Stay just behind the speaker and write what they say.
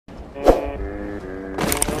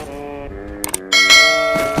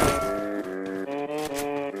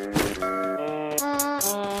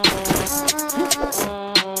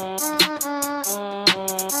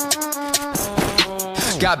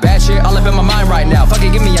Got bad shit all up in my mind right now. Fuck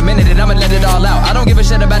it, give me a minute and I'ma let it all out. I don't give a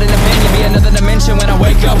shit about an opinion, be another dimension when I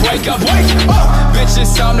wake up. Bitch,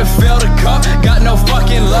 it's time to fill the cup. Got no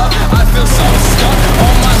fucking love, I feel so stuck.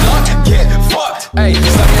 On my luck, get fucked. Ayy,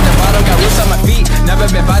 stuck in the bottom, got roots on my feet. Never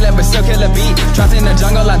been violent, but still kill a beat. Trapped in the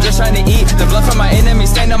jungle, I'm just trying to eat. The blood from my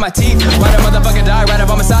enemies stained on my teeth. Why the motherfucker die right up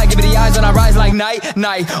on my side? Give me the eyes when I rise like night.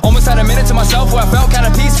 Almost had a minute to myself where I felt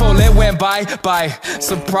kinda peaceful. It went by.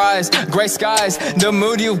 Surprise, gray skies, the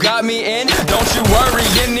mood you got me in. Don't you worry,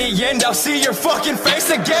 in the end I'll see your fucking face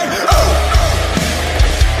again.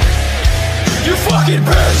 You fucking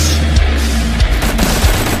bitch.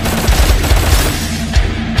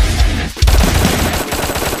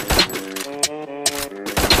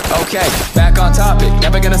 Okay, back on topic,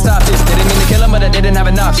 never gonna stop this. Didn't mean to kill him, but I didn't have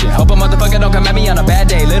an option. Hope a motherfucker don't come at me on a bad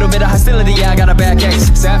day. Little bit of hostility, yeah, I got a bad case.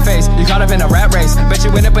 Sad face, you caught up in a rat race. Bet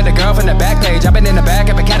you went up with a girl from the back page. I've been in the back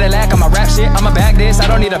of a Cadillac on my rap shit. I'ma back this, I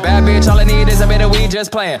don't need a bad bitch. All I need is a bit of weed, just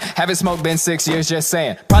playing. Haven't smoked, been 6 years, just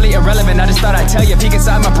saying. Probably irrelevant, I just thought I'd tell you. Peek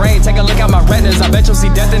inside my brain, take a look at my retinas. I bet you'll see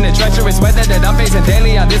death in the treacherous weather that I'm facing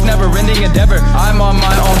daily on this never-ending endeavor. I'm on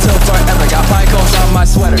my own till forever, got picots on my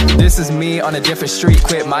sweater. This is me on a different street,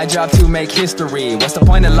 quit my job to make history. What's the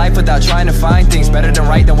point of life without trying to find things better than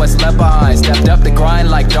right than what's left behind? Stepped up the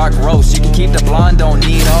grind like dark roast. You can keep the blonde, don't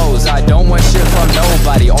need hoes. I don't want shit from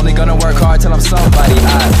nobody, only gonna work hard till I'm somebody.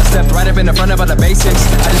 I stepped right up in the front of all the basics.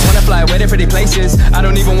 I just wanna fly away to pretty places. I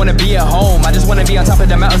don't even wanna be at home, I just wanna be on top of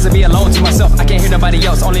the mountains and be alone to myself. I can't hear nobody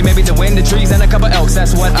else, only maybe the wind, the trees, and a couple elks.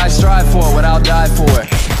 That's what I strive for, what I'll die for.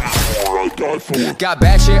 Got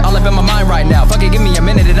bad shit all up in my mind right now. Fuck it, give me a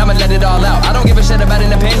minute and I'ma let it all out. I don't give a shit about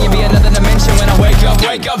an opinion, be another dimension when I wake up.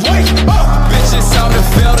 Bitch, it's time to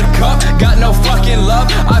fill the cup. Got no fucking love,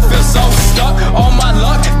 I feel so stuck. On my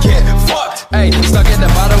luck, get fucked. Ayy, stuck at the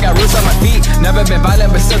bottom, got roots on my feet. Never been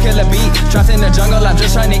violent, but still kill a beat. Trapped in the jungle, I'm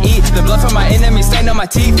just trying to eat. The blood from my enemies stained on my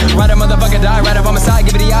teeth. Right a motherfucker die, right up on my side.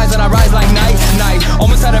 Give it the eyes when I rise like night.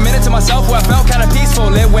 Almost had a minute to myself where I felt kinda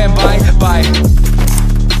peaceful. It went by.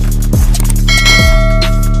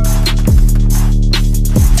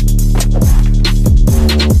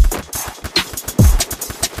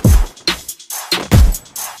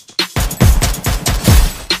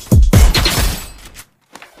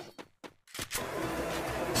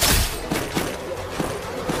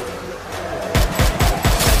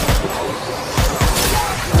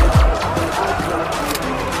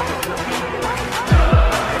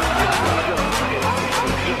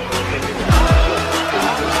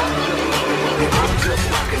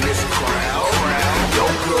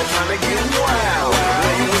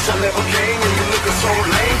 Never came and you looking so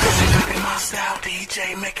lame, 'cause you in my style,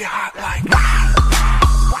 DJ, make it hot.